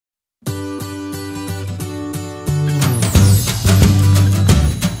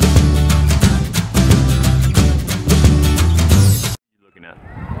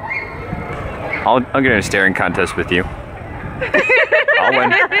I'll get in a staring contest with you. I'll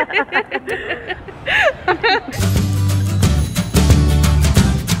win.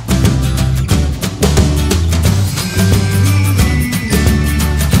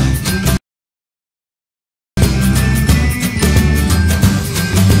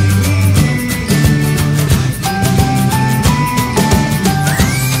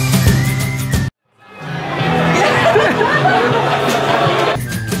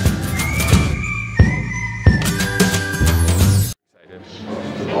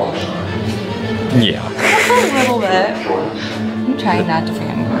 Yeah. A little bit. I'm trying not to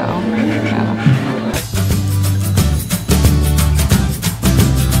fangirl.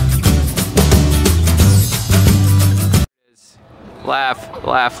 No. Laugh,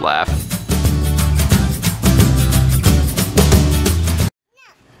 laugh, laugh.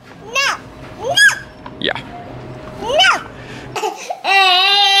 No. No. Yeah. No.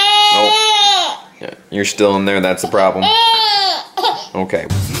 Oh. Yeah. You're still in there, that's the problem. Okay.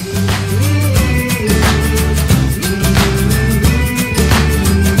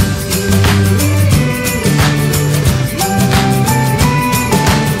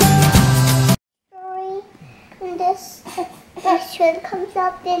 This shrimp comes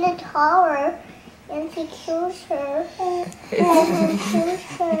up in a tower and she kills her and kills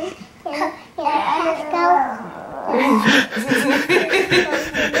her and let's go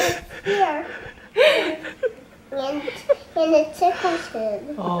here and it tickles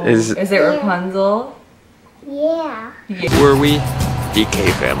him. Oh. Is it Rapunzel? Yeah. We're we,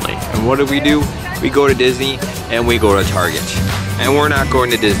 DK family. And what do? We go to Disney and we go to Target. And we're not going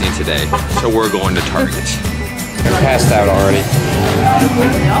to Disney today, so we're going to Target. You're passed out already.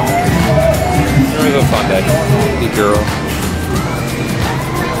 It was a fun day. Good girl.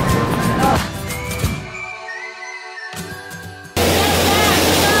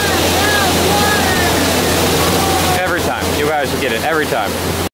 Every time. You guys will get it every time.